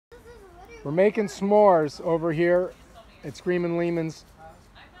We're making s'mores over here at Screamin' Lehman's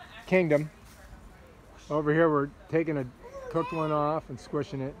Kingdom. Over here we're taking a cooked one off and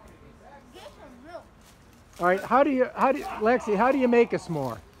squishing it. All right, Lexi, how do you make a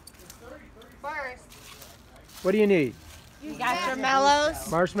s'more? First, what do you need? you got your mellows.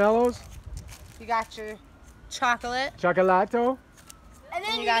 Marshmallows? You got your chocolate. Chocolato? And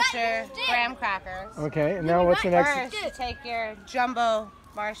then you got your graham crackers. Okay, and now what's the next? First, you take your jumbo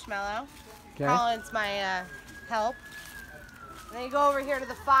marshmallow. Okay. Colin's my help. And then you go over here to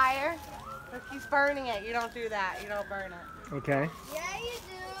the fire. Look, he's burning it. You don't do that. You don't burn it. Okay. Yeah, you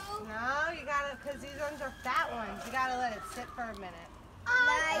do. No, you gotta, because these ones are fat ones. You gotta let it sit for a minute.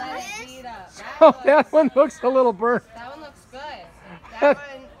 Let it heat up. Oh, that one looks a little burnt. That one looks good. That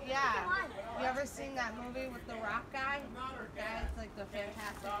one, yeah. You ever seen that movie with the rock guy? That's like the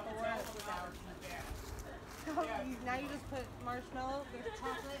Fantastic Four. Now you just put marshmallow, there's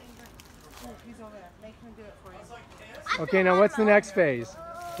chocolate, and oh, he's over there. Make him do it for you. Okay, now what's the next phase?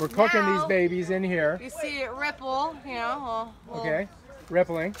 We're cooking these babies in here. You see it ripple, you know. Okay,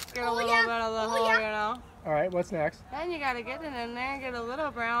 rippling. Get a little bit of the whole, you know. All right, what's next? Then you gotta get it in there, get a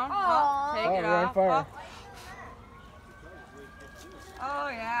little brown. Oh, Take it we're off. on fire. Oh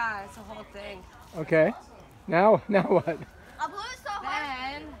yeah, it's a whole thing. Okay, now what? Then,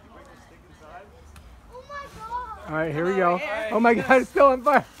 Oh my god! All right, here we go. Oh my God, it's still on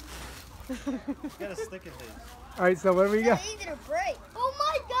fire. You gotta stick it there. All right, so what do we got? Easy to break. Oh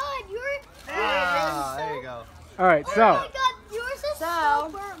my god, There you go. All right, Oh so my god, yours is so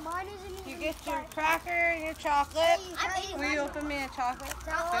burnt. Mine isn't you even. get your cracker and your chocolate. I'm Will you open me a chocolate?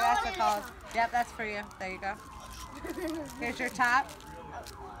 Okay, that's a call. Yep, that's for you. There you go. Here's your top.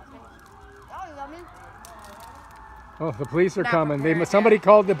 Oh, yummy. oh, the police are Not coming. prepared Somebody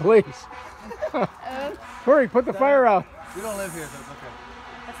called the police. Hurry, put the fire out. We don't live here, so it's okay.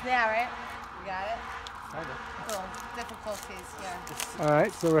 That's yeah, right? You got it? Kinda. Little difficulties, yeah. All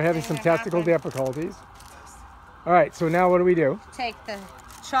right, so we're having some technical difficulties. All right, so now what do we do? Take the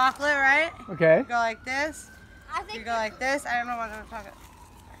chocolate, right? Okay. You go like this. I You think go like this. I don't know what I'm talking.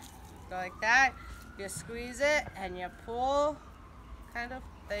 Go like that. You squeeze it and you pull, kind of.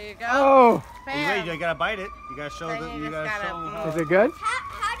 There you go. Oh, Bam. You gotta bite it. You gotta show Then that you you just gotta gotta- show. is it good?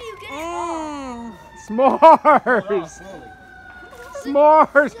 how do you get it all? S'mores! Slowly.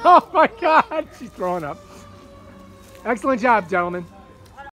 S'mores! Oh my God, she's throwing up. Excellent job, gentlemen.